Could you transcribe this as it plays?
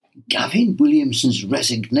Gavin Williamson's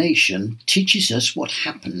resignation teaches us what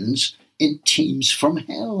happens in Teams from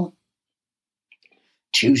Hell.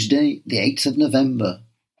 Tuesday, the 8th of November.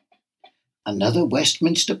 Another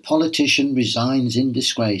Westminster politician resigns in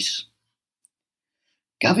disgrace.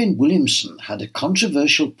 Gavin Williamson had a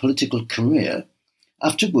controversial political career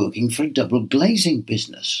after working for a double glazing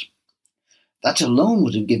business. That alone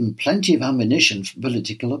would have given plenty of ammunition for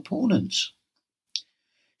political opponents.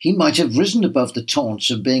 He might have risen above the taunts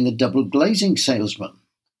of being a double glazing salesman,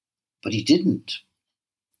 but he didn't.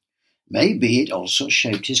 Maybe it also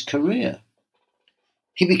shaped his career.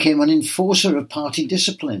 He became an enforcer of party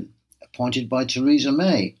discipline, appointed by Theresa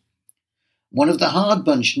May, one of the hard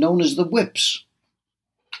bunch known as the Whips.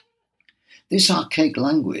 This archaic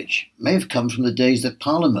language may have come from the days that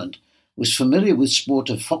Parliament was familiar with sport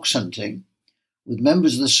of fox hunting, with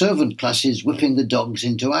members of the servant classes whipping the dogs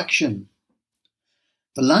into action.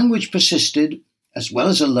 The language persisted, as well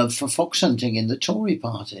as a love for fox hunting in the Tory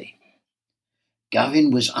party.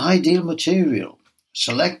 Gavin was ideal material,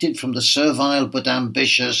 selected from the servile but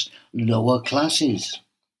ambitious lower classes.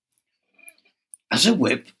 As a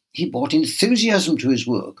whip, he brought enthusiasm to his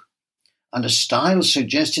work, and a style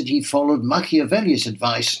suggested he followed Machiavelli's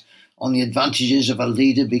advice on the advantages of a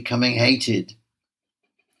leader becoming hated.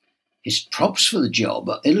 His props for the job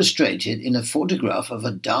are illustrated in a photograph of a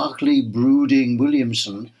darkly brooding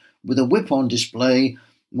Williamson with a whip on display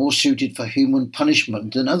more suited for human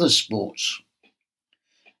punishment than other sports.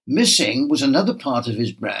 Missing was another part of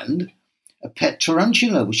his brand, a pet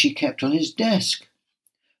tarantula which he kept on his desk.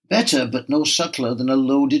 Better but no subtler than a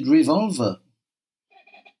loaded revolver.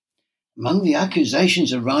 Among the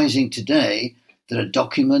accusations arising today, there are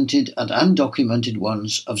documented and undocumented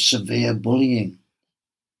ones of severe bullying.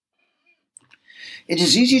 It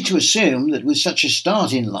is easy to assume that with such a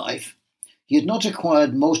start in life, he had not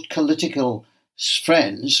acquired most political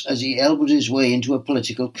friends as he elbowed his way into a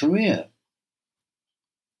political career.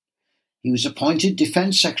 He was appointed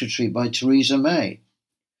Defence Secretary by Theresa May,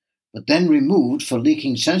 but then removed for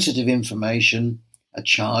leaking sensitive information, a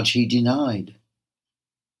charge he denied.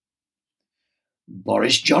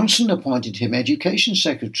 Boris Johnson appointed him Education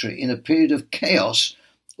Secretary in a period of chaos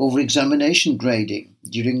over examination grading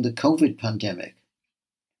during the COVID pandemic.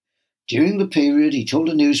 During the period, he told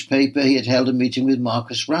a newspaper he had held a meeting with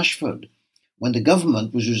Marcus Rashford when the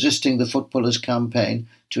government was resisting the footballers' campaign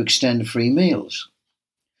to extend free meals.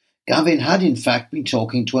 Gavin had in fact been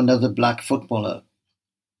talking to another black footballer.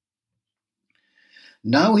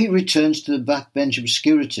 Now he returns to the backbench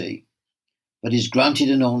obscurity, but is granted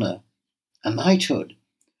an honour, a knighthood,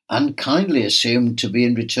 unkindly assumed to be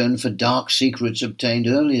in return for dark secrets obtained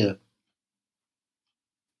earlier.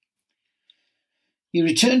 He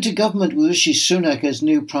returned to government with Rishi Sunak as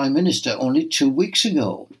new Prime Minister only 2 weeks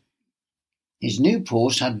ago. His new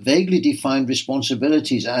post had vaguely defined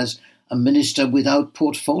responsibilities as a minister without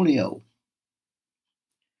portfolio.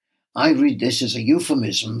 I read this as a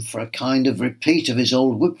euphemism for a kind of repeat of his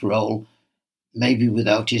old whip role, maybe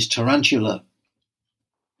without his tarantula.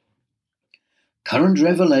 Current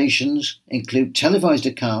revelations include televised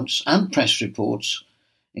accounts and press reports,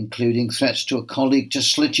 including threats to a colleague to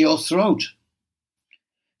slit your throat.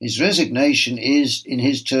 His resignation is, in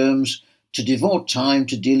his terms, to devote time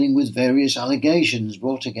to dealing with various allegations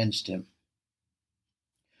brought against him.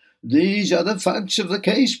 These are the facts of the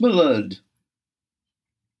case, my lord.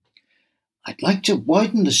 I'd like to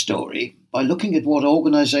widen the story by looking at what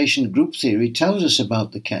organisation group theory tells us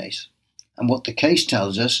about the case, and what the case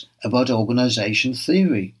tells us about organisation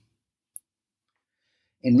theory.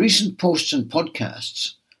 In recent posts and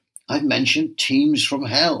podcasts, I've mentioned teams from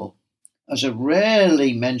hell as a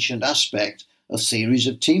rarely mentioned aspect of theories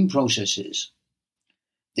of team processes.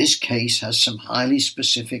 This case has some highly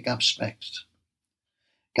specific aspects.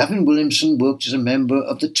 Gavin Williamson worked as a member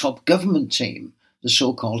of the top government team, the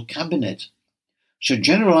so-called cabinet. So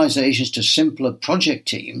generalisations to simpler project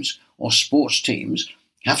teams or sports teams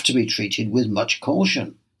have to be treated with much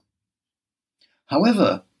caution.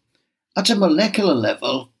 However, at a molecular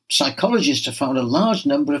level, psychologists have found a large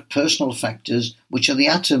number of personal factors which are the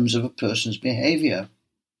atoms of a person's behaviour.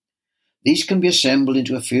 These can be assembled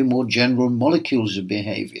into a few more general molecules of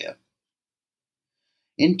behaviour.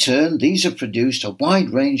 In turn, these have produced a wide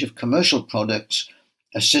range of commercial products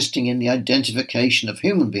assisting in the identification of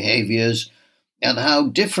human behaviours and how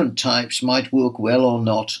different types might work well or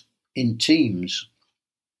not in teams.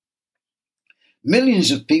 Millions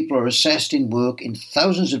of people are assessed in work in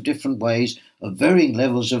thousands of different ways of varying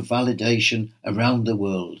levels of validation around the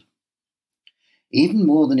world. Even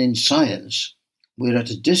more than in science, we're at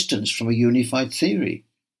a distance from a unified theory.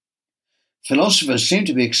 Philosophers seem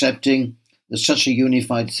to be accepting that such a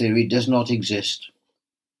unified theory does not exist.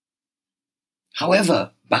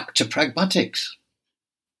 However, back to pragmatics.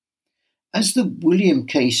 As the William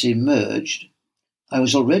case emerged, I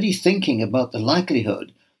was already thinking about the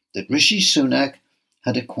likelihood that Rishi Sunak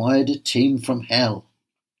had acquired a team from hell.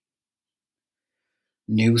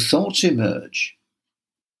 New thoughts emerge.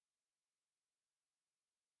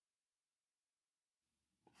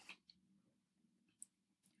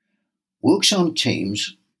 Works on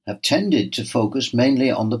teams have tended to focus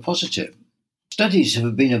mainly on the positive. Studies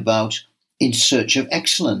have been about in search of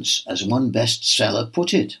excellence, as one bestseller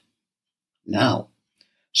put it. Now,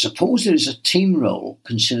 suppose there is a team role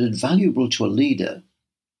considered valuable to a leader,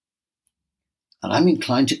 and I'm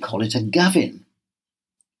inclined to call it a Gavin.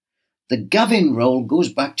 The Gavin role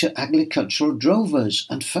goes back to agricultural drovers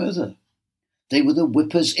and further. They were the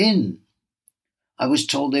whippers in. I was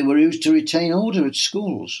told they were used to retain order at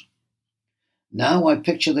schools. Now I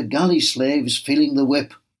picture the galley slaves feeling the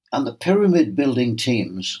whip and the pyramid building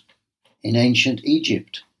teams in ancient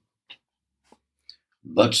Egypt.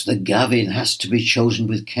 But the Gavin has to be chosen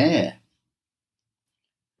with care.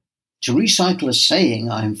 To recycle a saying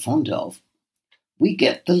I am fond of, we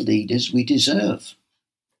get the leaders we deserve,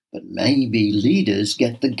 but maybe leaders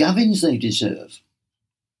get the Gavins they deserve.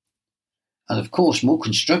 And of course, more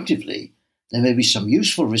constructively, there may be some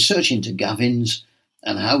useful research into Gavins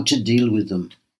and how to deal with them.